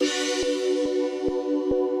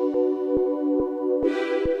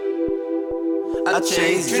I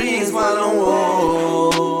chase dreams while I'm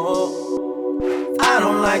woke. I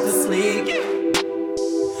don't like to sleep.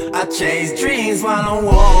 I chase dreams while I'm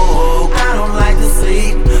woke. I don't like to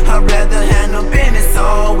sleep. I'd rather handle business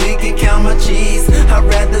all week and count my cheese. I'd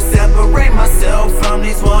rather separate myself from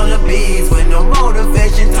these wannabes with no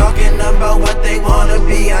motivation, talking about what they wanna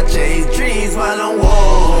be. I chase dreams while I'm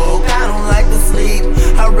woke. I don't like to sleep.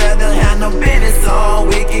 I'd rather handle business all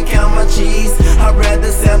week and count my cheese. I'd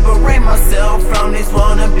rather separate myself from these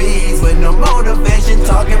wannabes with no motivation,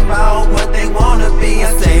 talking about what they wanna be.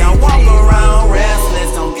 I say I walk around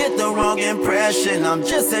restless, don't get the wrong impression. I'm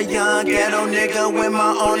just a young ghetto nigga with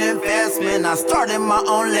my own investment. I started my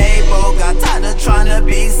own label, got tired of trying to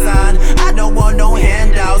be signed. I don't want no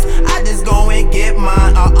handouts, I just go and get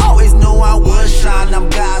mine. I always knew I would shine, I'm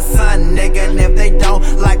God's son, nigga. And if they don't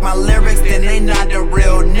like my lyrics, then they not a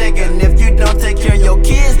real nigga. And if you don't take care of your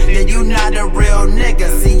kids, then you not a real nigga.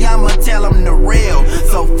 See, I'ma tell them the real,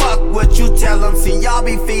 so fuck what you tell them. See, y'all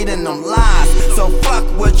be feeding them lies, so fuck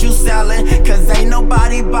what you selling, cause ain't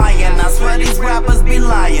nobody buying. I swear these rappers be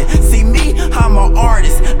lying. See me, I'm an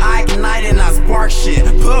artist, I ignite and I spark shit,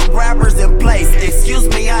 put rappers in place. Excuse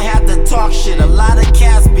me, I have to talk shit. A lot of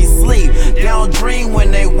cats be sleep, they don't dream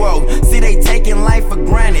when they woke. See, they taking life for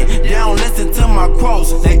granted, they don't listen to my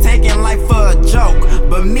quotes. They taking life for a joke,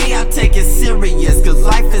 but me, I take it serious, cause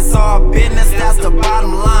life is all business, that's the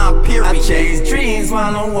bottom line, period. I chase dreams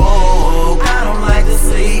while I'm woke. I don't like to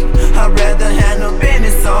sleep. I'd rather handle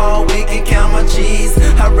business all week and count my cheese.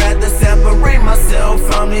 I'd rather separate myself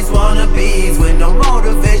from these wannabes with no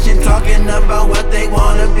motivation, talking about what they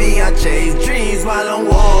wanna be. I chase dreams while I'm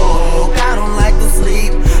woke. I don't like to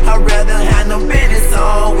sleep. I'd rather handle business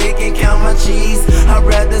all week and count my cheese. I'd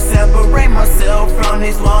rather separate myself from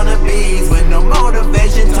these wannabes with no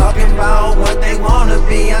motivation, talking about what they wanna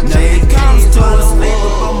be. I chase dreams to a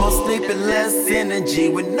sleeper, but more sleeping, less energy,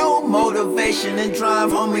 with no motivation and drive,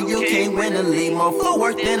 homie, you can't win a league. More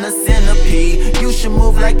footwork than a centipede. You should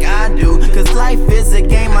move like I do, cause life is a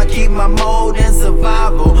game. I keep my mode in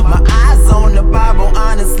survival, my eyes on the Bible.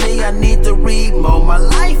 Honestly, I need to read more. My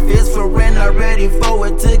life is for rent, I'm ready for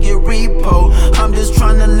it to get repo. I'm just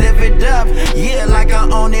trying to live it up, yeah, like I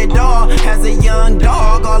own it all. As a young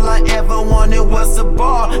dog, all I ever wanted was a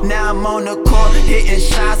ball. Now I'm on the court, hitting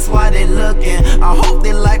shots while they looking. I hope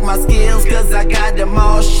they like my skills, cause I got them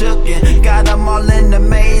all shookin'. Got them all in the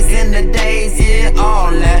maze, in the days, yeah,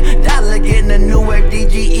 all that. Dollar getting a new wave,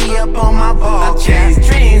 DGE up on my ball. I chase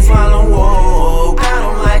dreams while I'm woke. I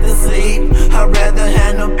don't like to sleep. I'd rather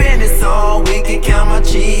handle business all week and count my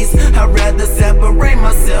cheese. I'd rather separate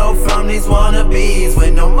myself from these wannabes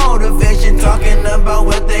with no motivation, talking about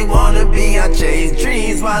what they wanna be. I chase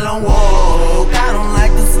dreams while I'm woke. I don't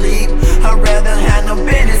like to sleep. I'd rather handle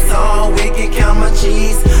business all week and count my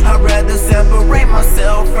cheese. I'd rather separate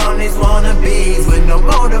myself from these wannabes with no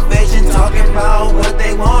motivation.